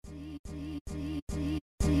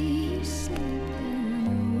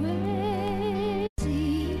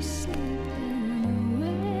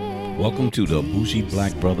Welcome to the Bougie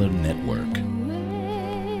Black Brother Network.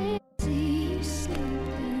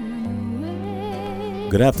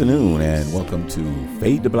 Good afternoon and welcome to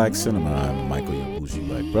Fade to Black Cinema. I'm Michael, your Bougie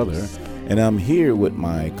Black Brother, and I'm here with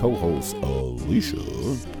my co-host Alicia.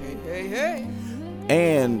 Hey.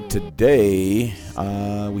 And today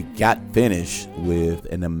we got finished with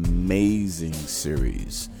an amazing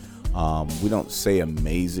series. We don't say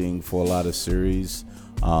amazing for a lot of series,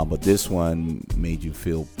 but this one made you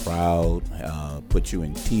feel proud, put you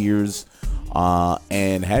in tears,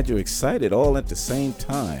 and had you excited all at the same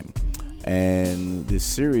time. And this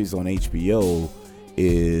series on HBO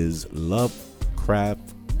is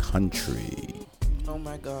Lovecraft Country. Oh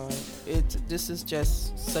my God! This is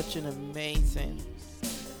just such an amazing.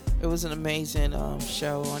 It was an amazing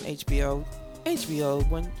show on HBO. HBO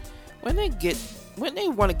when they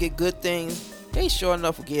want to get good things, they sure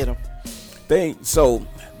enough will get them.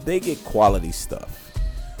 They get quality stuff.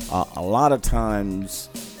 A lot of times,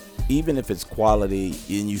 even if it's quality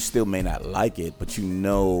and you still may not like it, but you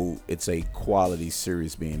know it's a quality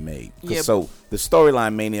series being made. Yeah. So the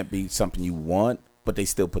storyline may not be something you want, but they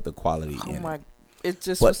still put the quality in it. It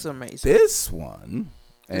just But was amazing. This one,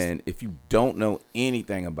 and if you don't know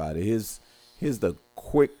anything about it, here's the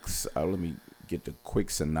quick. Let me get the quick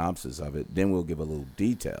synopsis of it. Then we'll give a little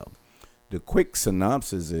detail. The quick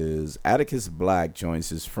synopsis is Atticus Black joins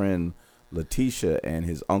his friend Letitia and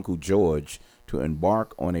his uncle George to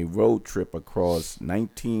embark on a road trip across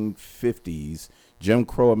 1950s Jim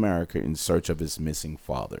Crow America in search of his missing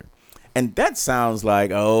father. And that sounds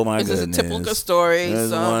like, oh my goodness. It's a typical story.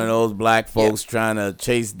 It's one of those black folks trying to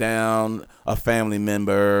chase down a family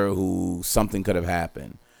member who something could have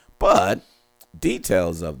happened. But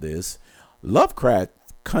details of this, Lovecraft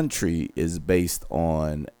Country is based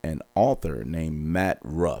on an author named Matt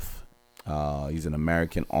Ruff. He's an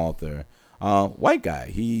American author. White guy.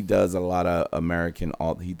 He does a lot of American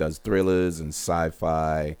author. He does thrillers and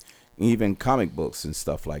sci-fi, even comic books and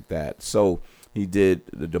stuff like that. So he did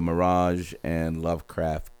The Mirage and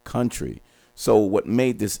Lovecraft Country. So what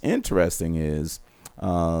made this interesting is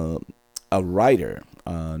a writer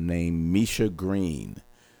named Misha Green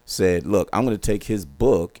said, look, I'm going to take his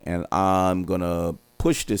book and I'm going to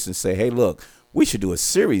push this and say, hey, look, we should do a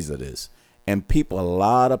series of this. And a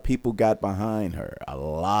lot of people got behind her.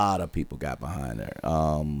 What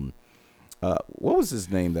was his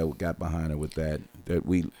name that got behind her with that?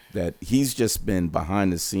 That he's just been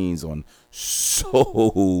behind the scenes on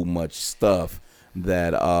so much stuff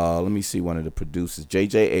that let me see, one of the producers,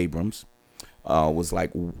 J.J. Abrams, was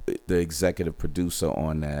like the executive producer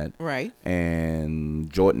on that. Right.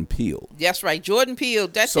 And Jordan Peele. That's right, Jordan Peele.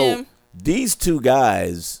 That's so him. These two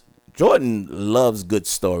guys, Jordan loves good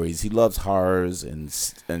stories. He loves horrors and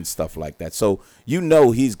stuff like that. So you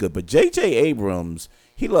know he's good. But J.J. Abrams,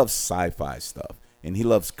 he loves sci-fi stuff. And he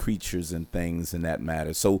loves creatures and things in that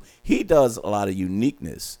matter. So he does a lot of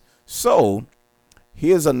uniqueness. So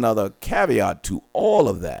here's another caveat to all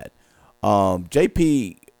of that.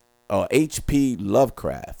 H.P.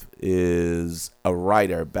 Lovecraft is a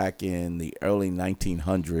writer back in the early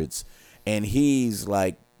 1900s. And he's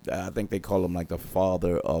like, I think they call him like the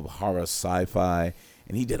father of horror sci-fi.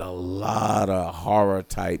 And he did a lot of horror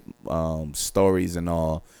type stories and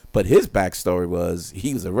all. But his backstory was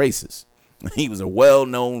he was a racist. He was a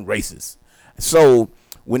well-known racist. So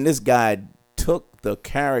when this guy took the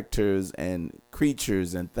characters and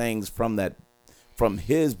creatures and things from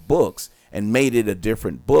his books and made it a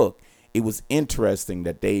different book, it was interesting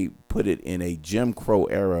that they put it in a Jim Crow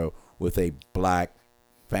era with a black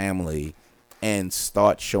family and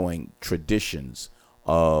start showing traditions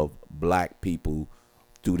of black people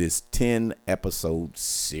through this 10-episode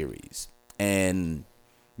series. And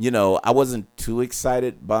you know, I wasn't too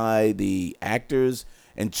excited by the actors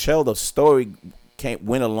until the story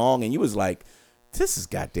went along, and you was like, "This is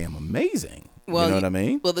goddamn amazing." Well, you know what I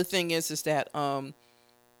mean? Well, the thing is that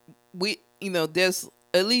there's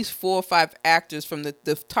at least 4 or 5 actors from the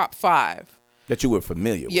top 5 that you were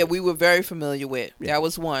familiar with. Yeah, we were very familiar with. Yeah. That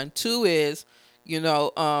was one. 2 is,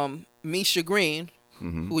 Misha Green,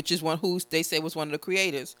 which is who they say was one of the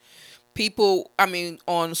creators. People,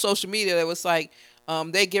 on social media, it was like,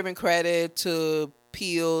 they're giving credit to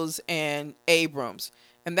Peels and Abrams,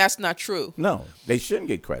 and that's not true. No, they shouldn't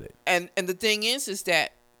get credit. And the thing is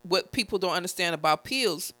that what people don't understand about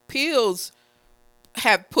Peels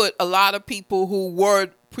have put a lot of people who were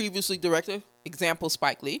previously director, example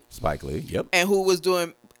Spike Lee. Yep.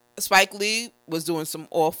 And Spike Lee was doing some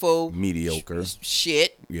awful mediocre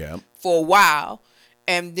shit. Yeah. For a while,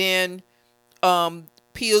 and then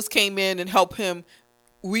Peels came in and helped him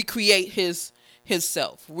recreate his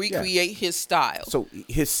himself, recreate his style. So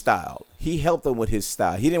his style, he helped him with his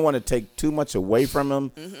style. He didn't want to take too much away from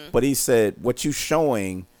him, but he said, what you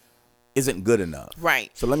showing isn't good enough.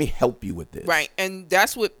 Right. So let me help you with this. Right. And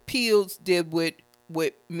that's what Peele did with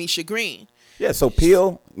Misha Green. Yeah, so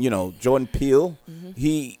Peele, Jordan Peele,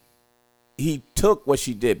 he took what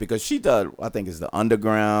she did, because she did, I think it's The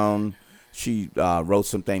Underground. She wrote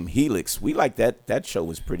something, Helix. We like that. That show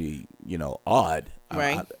was pretty, odd.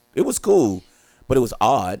 Right. It was cool, but it was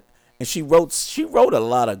odd. And she wrote a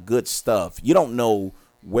lot of good stuff. You don't know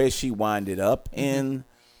where she winded up in,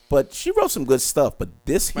 but she wrote some good stuff. But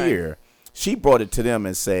this here, she brought it to them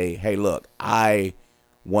and say, hey, look, I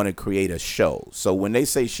want to create a show. So when they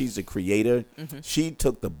say she's a creator, she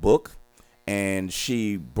took the book and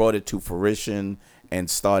she brought it to fruition and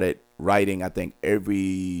started writing, I think,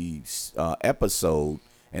 every episode,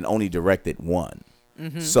 and only directed one.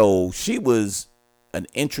 So she was an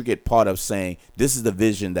intricate part of saying, this is the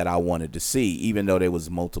vision that I wanted to see, even though there was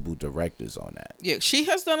multiple directors on that. Yeah, she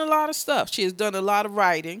has done a lot of stuff. She has done a lot of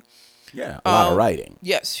writing. Yeah, a lot of writing.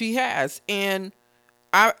 Yes, she has. And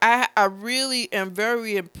I really am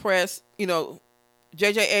very impressed.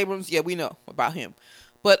 J.J. Abrams, yeah, we know about him.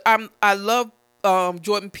 But I love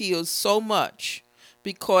Jordan Peele so much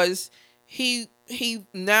because he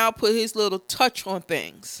now put his little touch on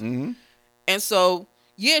things. And so,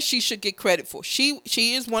 yeah, she should get credit for. She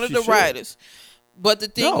is one of the writers. But the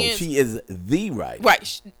thing is, she is the writer.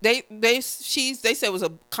 Right. They said it was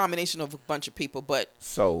a combination of a bunch of people, but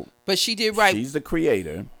she did write. She's the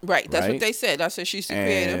creator. Right. That's what they said. I said she's the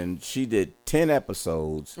creator. And she did 10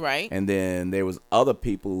 episodes. Right. And then there was other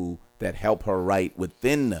people that helped her write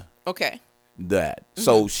within that.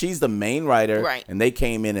 So she's the main writer. Right. And they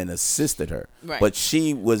came in and assisted her. Right. But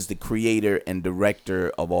she was the creator and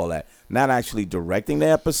director of all that. Not actually directing the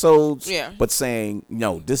episodes. Yeah. But saying,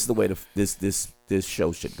 no, this is the way this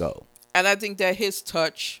show should go. And I think that his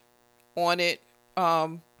touch on it, I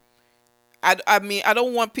mean, I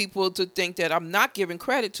don't want people to think that I'm not giving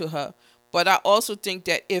credit to her, but I also think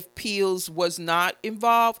that if Peele's was not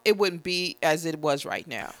involved, it wouldn't be as it was right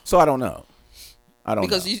now. So I don't know.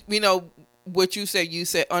 Because what you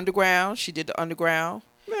said Underground. She did the Underground.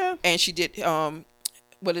 Yeah. And she did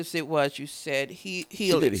what is it was you said Helix.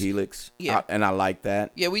 She did Helix. Yeah. And I like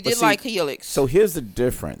that. Yeah, we did like Helix. So here's the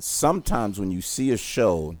difference. Sometimes when you see a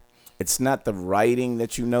show, it's not the writing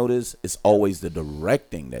that you notice, it's always the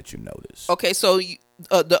directing that you notice. Okay, so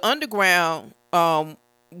the Underground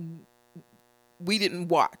we didn't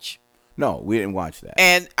watch. No, we didn't watch that.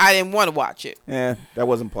 And I didn't want to watch it. Yeah, that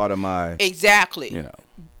wasn't part of my Exactly.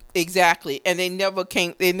 Exactly. And they never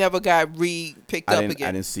got picked up again.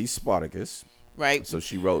 I didn't see Spartacus. Right. So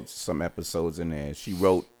she wrote some episodes in there. She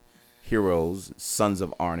wrote Heroes, Sons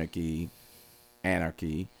of Anarchy.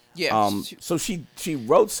 Yeah. So she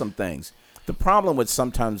wrote some things. The problem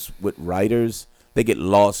sometimes with writers, they get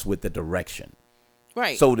lost with the direction.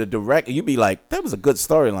 Right. So the director, you'd be like, that was a good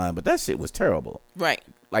storyline, but that shit was terrible. Right.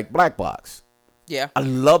 Like Black Box. Yeah. I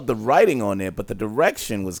love the writing on there, but the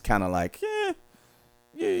direction was kind of like,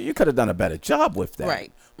 you could have done a better job with that.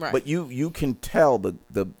 Right. Right. But you can tell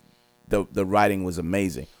the writing was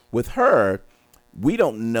amazing. With her, we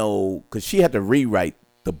don't know, because she had to rewrite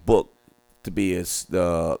the book to be a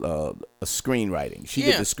screenwriting. She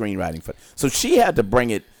did the screenwriting for, so she had to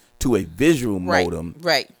bring it to a visual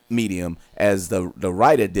medium as the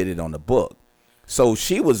writer did it on the book. So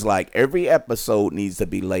she was like, every episode needs to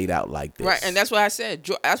be laid out like this. Right, and that's why I said,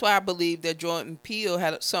 that's why I believe that Jordan Peele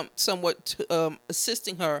had somewhat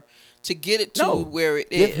assisting her to get it to where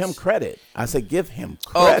it is. Give him credit. I said give him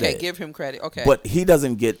credit. Okay, give him credit. Okay. But he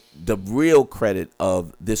doesn't get the real credit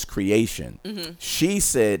of this creation. She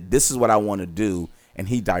said, this is what I want to do, and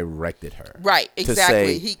he directed her. Right,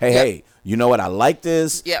 exactly. To say, hey, you know what? I like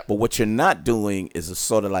this, Yep. but what you're not doing is a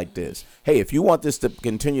sort of like this. Hey, if you want this to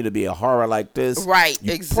continue to be a horror like this,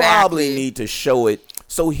 you probably need to show it.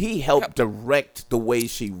 So he helped direct the way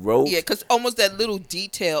she wrote. Yeah, because almost that little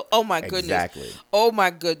detail. Oh, my goodness. Exactly. Oh,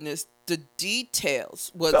 my goodness. The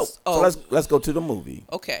details was... So let's go to the movie.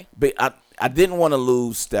 Okay. But I didn't want to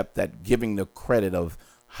lose step that giving the credit of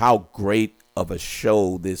how great of a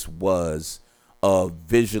show this was,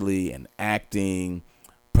 visually and acting,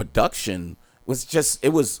 production was just, it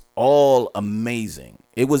was all amazing.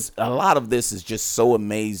 It was, a lot of this is just so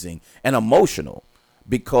amazing and emotional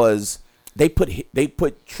because they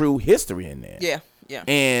put true history in there. Yeah, yeah.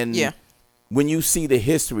 And when you see the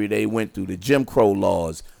history they went through, the Jim Crow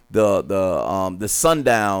laws, the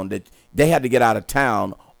sundown, that they had to get out of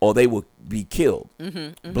town or they would be killed.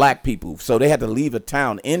 Black people, so they had to leave a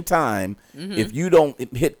town in time. If you don't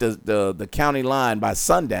hit the county line by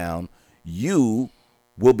sundown, you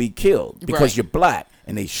will be killed because Right. you're black.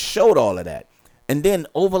 And they showed all of that. And then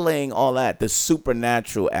overlaying all that, the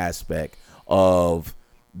supernatural aspect of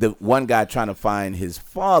the one guy trying to find his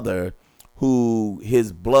father, who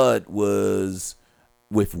his blood was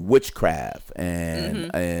with witchcraft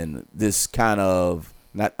and this kind of,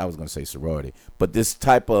 not, I was going to say sorority, but this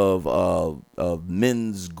type of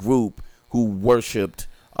men's group who worshipped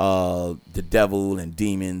the devil and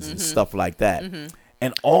demons and stuff like that.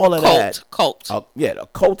 And all of Cult. yeah, a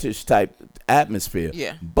cultish type atmosphere.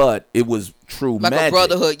 Yeah. But it was true Like a magic.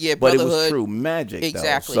 brotherhood, yeah, But it was brotherhood. true magic,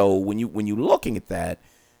 Exactly. though. So when you're looking at that,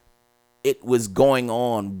 it was going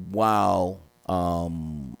on while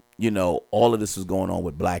all of this was going on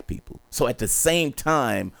with black people. So at the same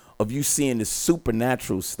time of you seeing this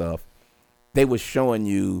supernatural stuff, they were showing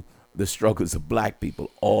you the struggles of black people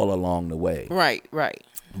all along the way. Right.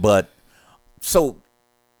 But so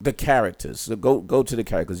the characters. So go to the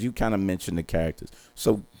characters. You kind of mentioned the characters.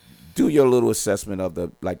 So do your little assessment of the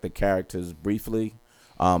characters briefly,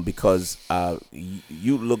 because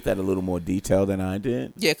you looked at a little more detail than I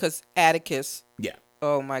did. Yeah, because Atticus. Yeah.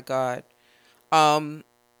 Oh my God.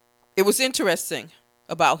 It was interesting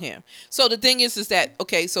about him. So the thing is that,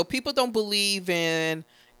 okay, so people don't believe in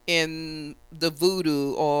the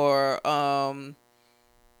voodoo or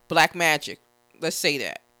black magic. Let's say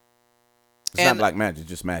that. It's not black magic,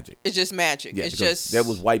 just magic. It's just magic. Yeah, it's because just there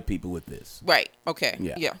was white people with this. right. Okay.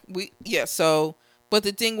 Yeah. So, but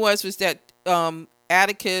the thing was that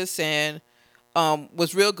Atticus and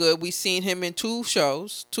was real good. We seen him in 2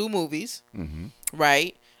 shows, 2 movies. Mm-hmm.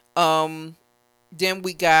 Right. Then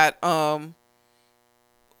we got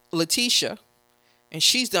Letitia, and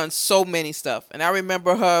she's done so many stuff. And I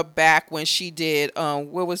remember her back when she did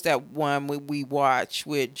what was that one we watched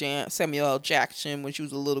with Samuel L. Jackson when she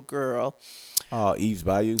was a little girl? Eve's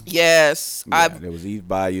Bayou. Yes, Yeah, there was Eve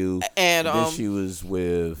Bayou, and then she was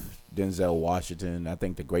with Denzel Washington. I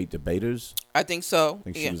think The Great Debaters. I think so. I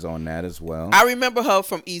think she was on that as well. I remember her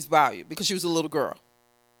from Eve's Bayou because she was a little girl.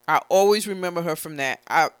 I always remember her from that.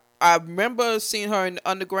 I remember seeing her in the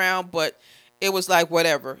Underground, but it was like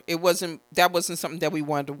whatever. That wasn't something that we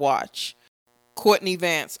wanted to watch. Courtney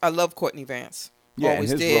Vance. I love Courtney Vance. Yeah,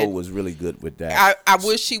 Always and his did. role was really good with that. I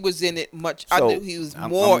wish he was in it much. I knew he was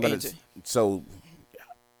more into. So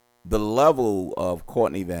the level of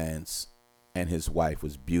Courtney Vance and his wife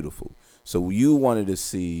was beautiful. So you wanted to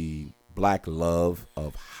see black love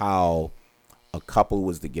of how a couple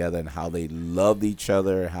was together and how they loved each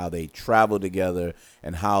other, how they traveled together,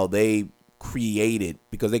 and how they created,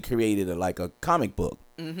 because they created like a comic book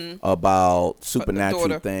about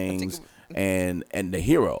supernatural things and the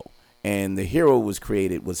hero. And the hero was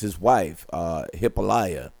his wife,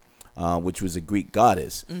 Hippolyta, which was a Greek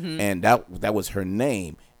goddess. And that was her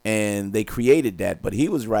name. And they created that, but he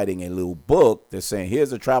was writing a little book that's saying,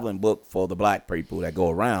 here's a traveling book for the black people that go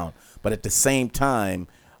around. But at the same time,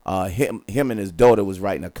 him and his daughter was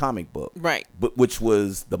writing a comic book, right? Which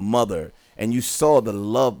was the mother, and you saw the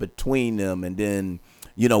love between them, and then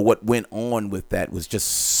what went on with that was just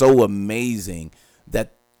so amazing.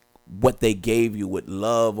 That what they gave you with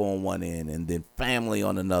love on one end, and then family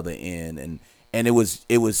on another end, and it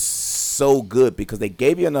was so good because they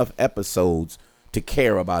gave you enough episodes to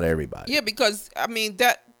care about everybody. Yeah, because I mean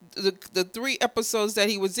that the 3 episodes that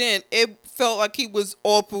he was in, it felt like he was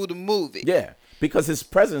all through the movie. Yeah. Because his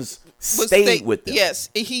presence stayed with them. Yes,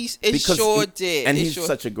 it did. And he's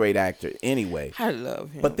such a great actor anyway. I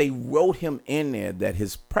love him. But they wrote him in there that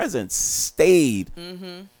his presence stayed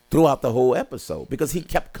throughout the whole episode because he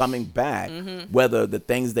kept coming back, whether the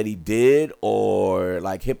things that he did or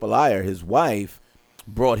like Hippolyta, his wife,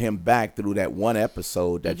 brought him back through that one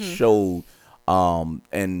episode that showed.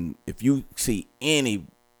 And if you see any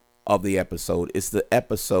of the episode, it's the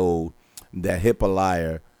episode that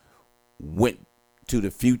Hippolyta went to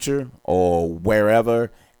the future or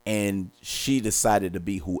wherever, and she decided to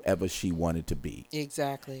be whoever she wanted to be.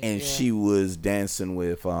 Exactly. And she was dancing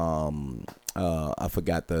with I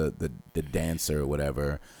forgot the dancer or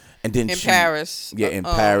whatever. And then Paris. Yeah, in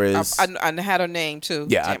Paris. I had her name too.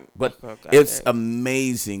 Yeah, but it's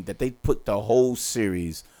amazing that they put the whole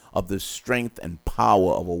series of the strength and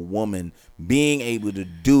power of a woman being able to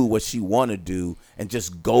do what she want to do and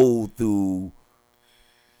just go through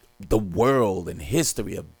the world and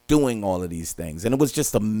history of doing all of these things. And it was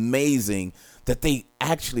just amazing that they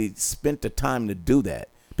actually spent the time to do that,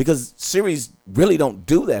 because series really don't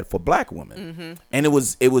do that for black women. And it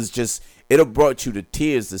was just, it brought you to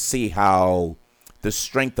tears to see how the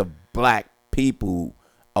strength of black people,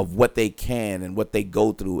 of what they can and what they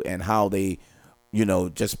go through, and how they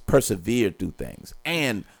just persevere through things,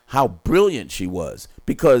 and how brilliant she was.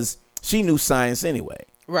 Because she knew science anyway.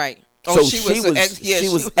 Right. So she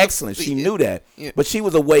was excellent. She knew that. Yeah. But she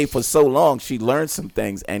was away for so long, she learned some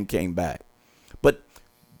things and came back. But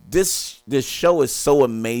this show is so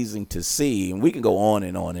amazing to see, and we can go on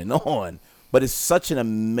and on and on, but it's such an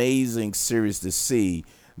amazing series to see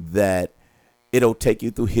that it'll take you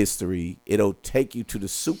through history, it'll take you to the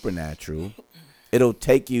supernatural, it'll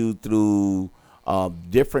take you through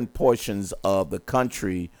different portions of the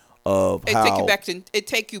country of It how take you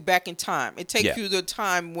back in time. It takes Yeah. you the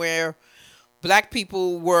time where black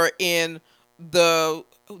people were there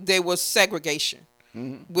was segregation,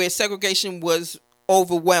 where segregation was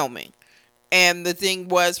overwhelming, and the thing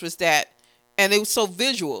was that, and it was so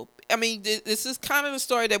visual. I mean, this is kind of the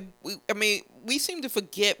story that we seem to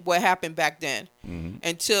forget what happened back then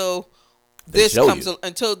until this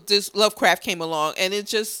until this Lovecraft came along, and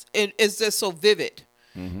it's just so vivid,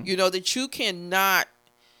 that you cannot.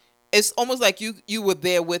 It's almost like you were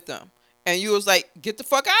there with them, and you was like, "Get the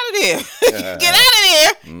fuck out of there! Get out of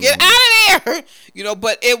there! Get out of there!"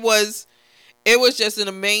 But it was just an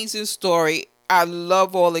amazing story. I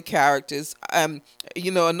love all the characters.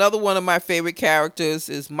 Another one of my favorite characters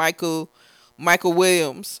is Michael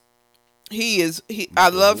Williams. I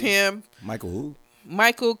love him. Michael who?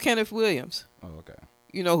 Michael Kenneth Williams. Oh, okay.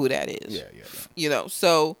 You know who that is. Yeah.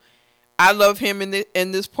 So I love him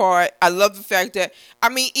in this part. I love the fact that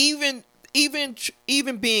even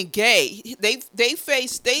being gay, they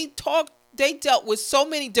dealt with so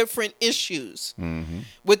many different issues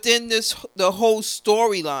within the whole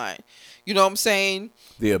storyline. You know what I'm saying?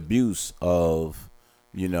 The abuse of,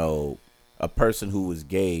 a person who was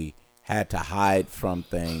gay had to hide from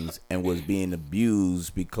things and was being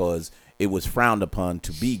abused because it was frowned upon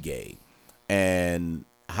to be gay, and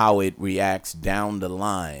how it reacts down the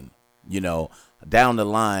line. Down the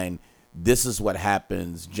line, this is what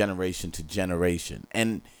happens generation to generation.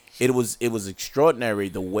 And it was extraordinary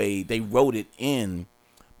the way they wrote it in,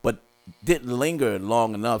 but didn't linger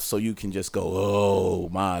long enough so you can just go, oh,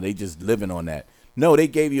 my, they just living on that. No, they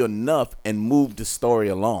gave you enough and moved the story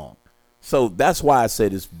along. So that's why I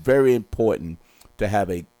said it's very important to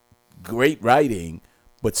have a great writing,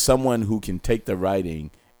 but someone who can take the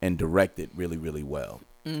writing and direct it really, really well.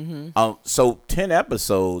 So 10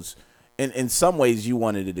 episodes, in some ways you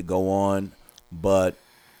wanted it to go on, but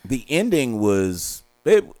the ending was,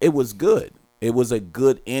 it was good. It was a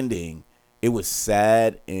good ending. It was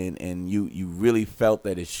sad, and you really felt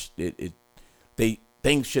that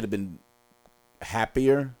things should have been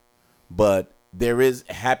happier, but there is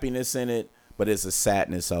happiness in it, but it's a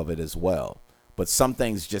sadness of it as well. But some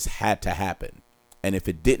things just had to happen, and if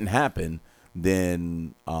it didn't happen,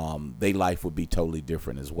 then their life would be totally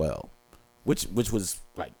different as well, which was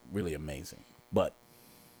like really amazing. But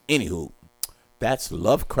anywho, that's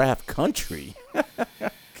Lovecraft Country.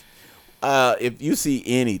 If you see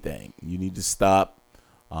anything, you need to stop.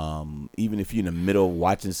 Even if you're in the middle of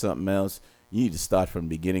watching something else, you need to start from the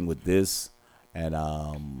beginning with this, and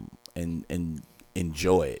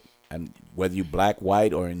enjoy it. And whether you're black,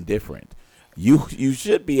 white, or indifferent, you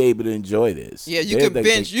should be able to enjoy this. Yeah,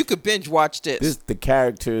 you could binge watch this. The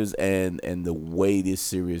characters and the way this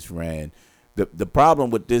series ran. The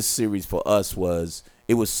problem with this series for us was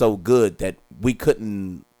it was so good that we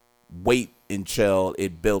couldn't wait until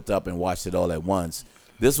it built up and watched it all at once.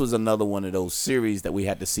 This was another one of those series that we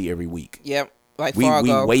had to see every week. Yep, like we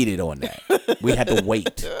Fargo. We waited on that. We had to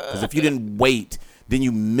wait, because if you didn't wait, then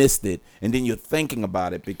you missed it, and then you're thinking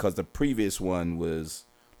about it because the previous one was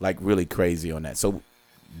like really crazy on that. So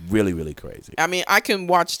really, really crazy. I mean, I can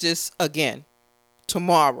watch this again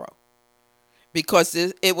tomorrow because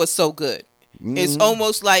it was so good. It's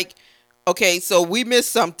almost like, okay, so we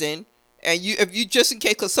missed something, and if you just in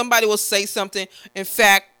case, because somebody will say something. In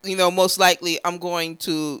fact, most likely I want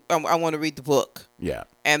to read the book. Yeah.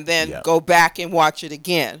 And then go back and watch it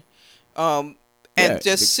again.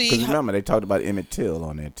 Just see. Because remember, they talked about Emmett Till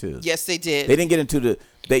on there too. Yes, they did. They didn't get into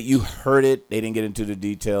you heard it. They didn't get into the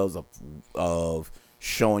details of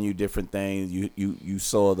showing you different things. You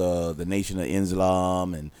saw the Nation of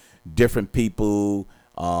Islam and different people,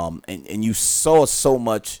 and you saw so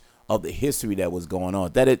much of the history that was going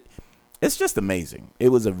on that it's just amazing. It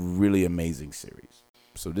was a really amazing series.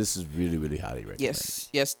 So this is really, really highly recommended.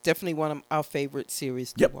 Yes, definitely one of our favorite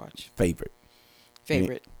series to watch. Favorite.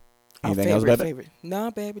 Anything else about that?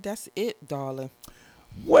 No, baby, that's it, darling.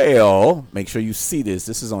 Well, make sure you see this.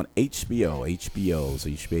 This is on HBO, so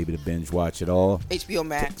you should be able to binge watch it all. HBO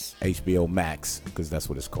Max. HBO Max, because that's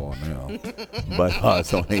what it's called now. But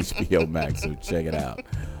it's on HBO Max, so check it out.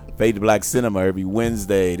 Fade to Black Cinema every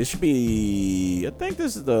Wednesday. This should be, I think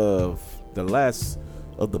this is the last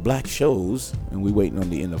of the black shows, and we're waiting on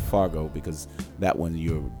the end of Fargo because that one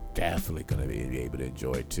you're definitely going to be able to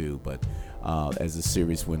enjoy too. But as the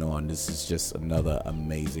series went on, this is just another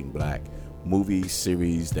amazing black movie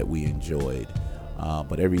series that we enjoyed.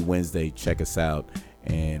 But every Wednesday, check us out,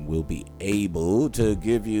 and we'll be able to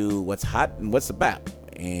give you what's hot and what's about.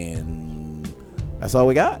 And that's all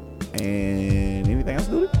we got. And anything else,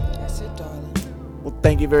 Duty? That's it, darling. Well,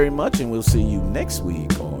 thank you very much, and we'll see you next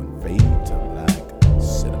week on Fade to Black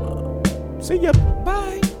Cinema. See ya.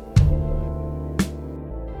 Bye.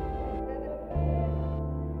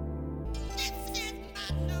 It's just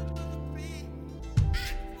my